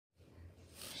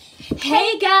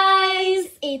Hey guys!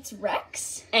 It's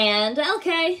Rex. And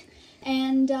LK.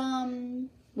 And,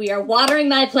 we are watering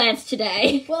my plants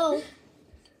today. well,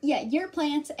 yeah, your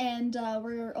plants, and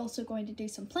we're also going to do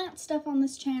some plant stuff on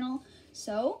this channel.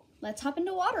 So, let's hop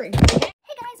into watering. Hey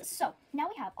guys, so now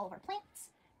we have all of our plants,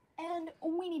 and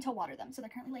we need to water them. So they're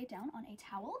currently laid down on a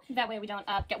towel. That way we don't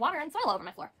get water and soil all over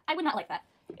my floor. I would not like that.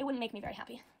 It wouldn't make me very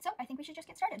happy. So I think we should just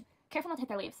get started. Careful not to hit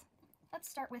their leaves. Let's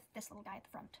start with this little guy at the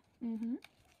front. Mm-hmm.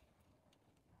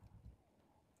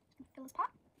 Fill this pot.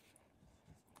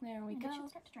 There we And go. it should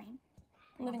start to drain.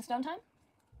 Living stone time?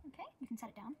 Okay, you can set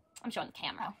it down. I'm showing the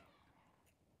camera.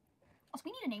 Also,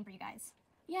 we need a name for you guys.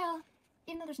 Yeah.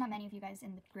 Even though there's not many of you guys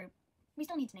in the group, we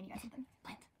still need to name you guys something.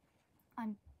 Plant.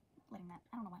 I'm letting that.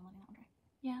 I don't know why I'm letting that one dry.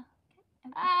 Yeah.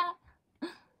 Okay. Ah.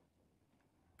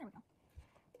 There we go.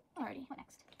 Alrighty. What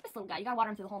next? This little guy, you gotta water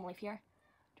him through the whole leaf here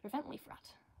to prevent leaf rot.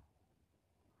 It's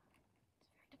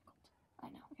very difficult. I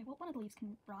know. Okay, well, one of the leaves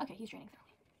can rot. Okay, he's draining thoroughly.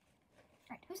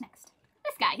 Alright, who's next?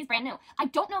 This guy, he's brand new. I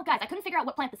don't know, guys. I couldn't figure out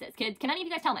what plant this is. Kids, can any of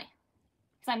you guys tell me?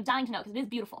 Because I'm dying to know, because it is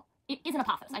beautiful. It is an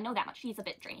apophis. I know that much. He's a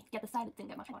bit drainy. Get this side, it didn't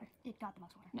get much water. It got the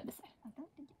most water. No, this side. Okay,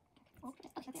 well, Okay,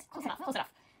 that's close enough, close enough.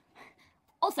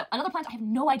 Also, another plant, I have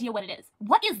no idea what it is.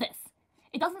 What is this?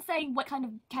 It doesn't say what kind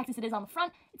of cactus it is on the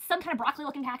front. It's some kind of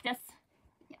broccoli-looking cactus.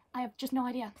 Yeah. I have just no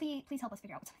idea. Please help us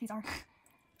figure out what some of these are.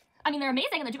 I mean, they're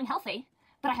amazing and they're doing healthy,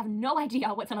 but I have no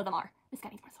idea what some of them are. This guy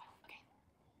needs more soil. Okay.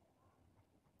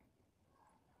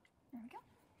 There we go.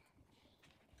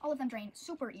 All of them drain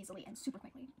super easily and super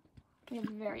quickly. We have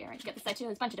very orange. Get this side too.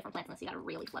 There's a bunch of different plants in this. You gotta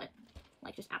really flood it.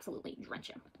 Like, just absolutely drench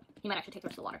him. He might actually take the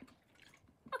rest of the water.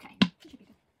 Okay. It should be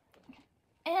good. Okay.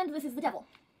 And this is the devil.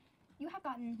 You have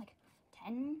gotten like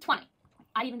 10? 20.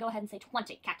 I'd even go ahead and say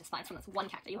 20 cactus plants from this one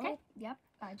cactus. You okay? Oh, yep.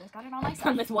 I just got it on myself.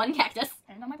 From this one cactus.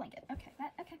 And on my blanket. Okay.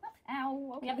 Okay. Well,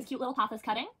 ow. Okay. We have this cute little apophis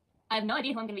cutting. I have no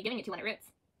idea who I'm gonna be giving it to when it roots.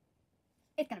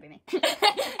 It's gonna be me. Spoiler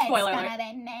It's alert. gonna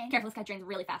be me. Careful, this guy drains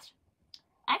really fast.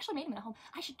 I actually made him at home.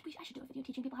 I should do a video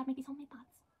teaching people how to make these homemade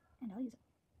pots. And I'll use it.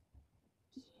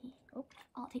 Oh,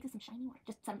 I'll take this in shiny water.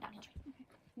 Just set him down, he'll drain. Okay.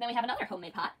 Then we have another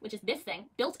homemade pot, which is this thing,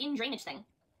 built-in drainage thing.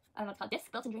 I don't know what it's called,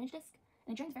 disc, built-in drainage disc.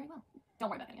 And it drains very well. Don't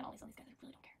worry about getting all these guys, I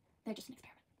really don't care. They're just an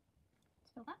experiment.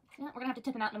 Spill that. Yeah, we're gonna have to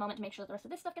tip him out in a moment to make sure the rest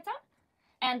of this stuff gets out.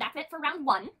 And that's it for round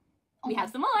one. We Okay.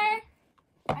 have some more.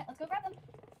 Alright, let's go grab them.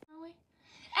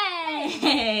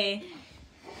 Hey!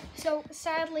 So,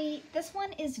 sadly, this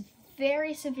one is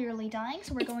very severely dying,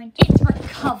 so we're going to... It's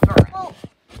recovered. Well,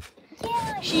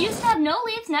 yeah. She used to have no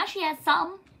leaves, now she has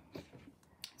some.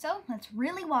 So, let's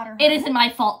really water her. It isn't my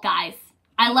fault, guys.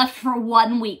 I left for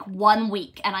 1 week,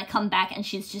 and I come back and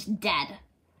she's just dead.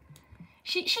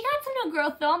 She got some new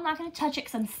growth, though. I'm not gonna touch it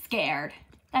because I'm scared.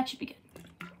 That should be good.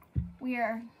 We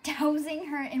are dousing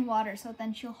her in water, so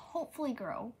then she'll hopefully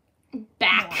grow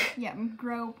Back. more. Yeah,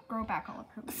 grow back all of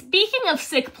her leaves. Speaking of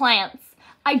sick plants,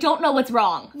 I don't know what's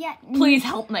wrong. Yeah. Please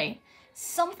help me.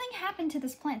 Something happened to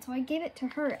this plant, so I gave it to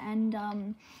her, and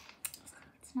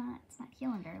it's not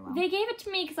healing very well. They gave it to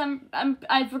me because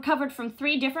I've recovered from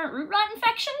 3 different root rot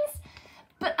infections,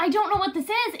 but I don't know what this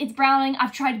is. It's browning.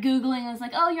 I've tried Googling. I was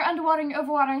like, oh, you're underwatering, you're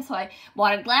overwatering. So I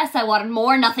watered less, I watered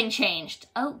more, nothing changed.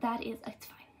 Oh, it's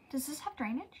fine. Does this have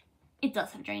drainage? It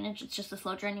does have drainage. It's just a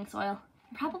slow draining soil.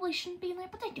 Probably shouldn't be in there,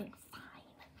 but they're doing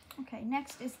fine. Okay,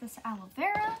 next is this aloe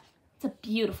vera. It's a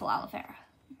beautiful aloe vera.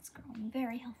 It's growing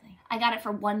very healthy. I got it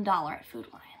for $1 at Food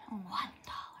Lion. Oh, $1.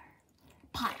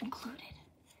 Pot included.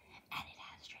 And it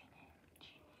has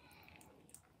drainage.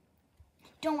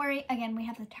 Don't worry, again, we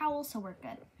have the towel, so we're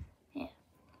good. Yeah.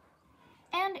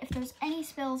 And if there's any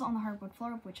spills on the hardwood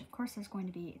floor, which of course there's going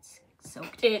to be, it's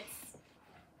soaked. It's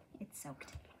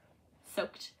Soaked.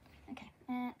 soaked. Okay.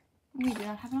 We do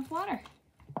not have enough water.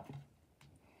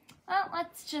 Well,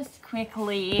 let's just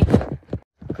quickly...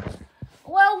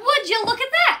 Well, would you look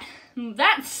at that?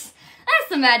 That's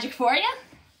the magic for you.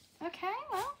 Okay,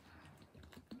 well.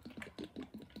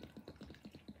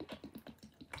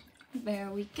 There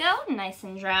we go, nice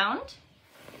and drowned.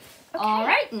 Okay. All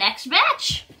right, next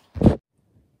batch.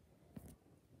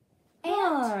 And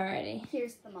Alrighty.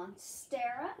 here's the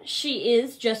Monstera. She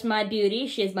is just my beauty.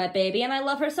 She is my baby, and I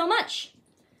love her so much.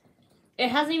 It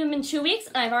hasn't even been 2 weeks,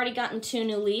 and I've already gotten 2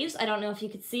 new leaves. I don't know if you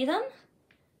could see them.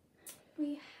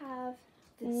 We have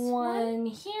this One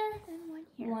here, and one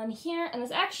here. one here, and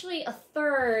there's actually a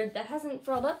third that hasn't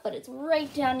furled up, but it's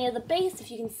right down near the base,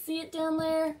 if you can see it down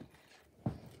there.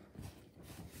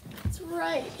 It's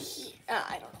right here.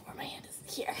 I don't know where my hand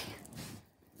is. Here.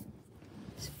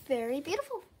 It's very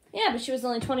beautiful. Yeah, but she was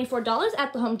only $24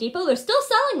 at the Home Depot. They're still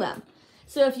selling them.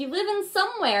 So if you live in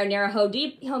somewhere near a Home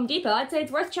Depot, I'd say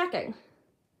it's worth checking.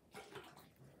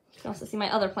 You can also see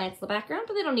my other plants in the background,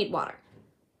 but they don't need water.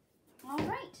 All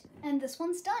right, and this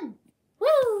one's done.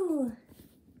 Woo!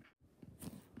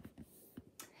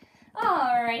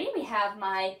 Alrighty, we have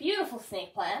my beautiful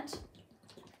snake plant.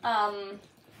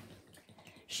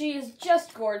 She is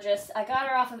just gorgeous. I got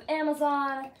her off of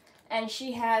Amazon, and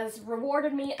she has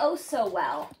rewarded me oh so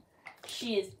well.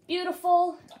 She is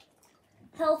beautiful,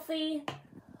 healthy,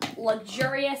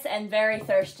 luxurious, and very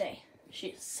thirsty. She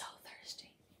is so thirsty.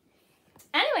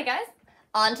 Anyway, guys,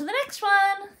 on to the next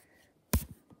one.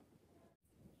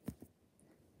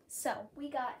 So, we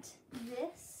got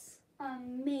this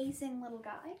amazing little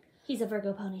guy. He's a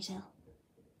Virgo ponytail.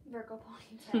 Virgo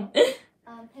ponytail.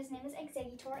 His name is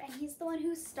Executor, and he's the one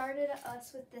who started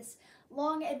us with this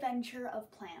long adventure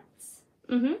of plants.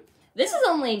 This is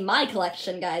only my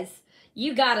collection, guys.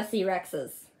 You gotta see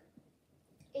Rex's.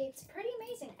 It's pretty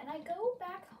amazing, and I go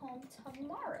back home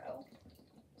tomorrow,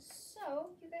 so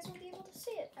you guys won't be able to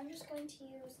see it. I'm just going to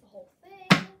use the whole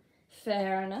thing.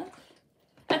 Fair enough.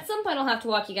 At some point, I'll have to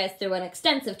walk you guys through an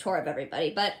extensive tour of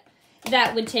everybody, but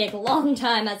that would take a long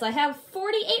time, as I have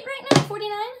 48 right now,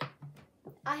 49?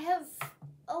 I have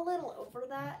a little over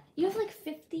that. You have like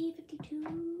 50,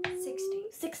 52? 60.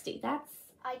 60, that's...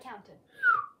 I counted.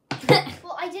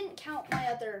 Well, I didn't count my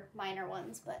other minor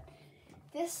ones, but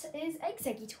this is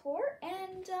Executor,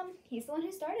 and he's the one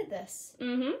who started this.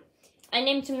 I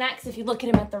named him that because if you look at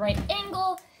him at the right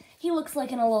angle, he looks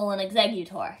like an Alolan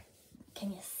Executor.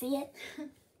 Can you see it?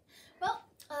 Well,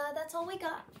 that's all we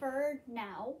got for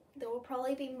now. There will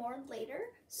probably be more later,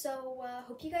 so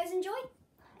hope you guys enjoy,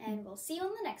 and we'll see you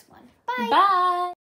on the next one. Bye! Bye!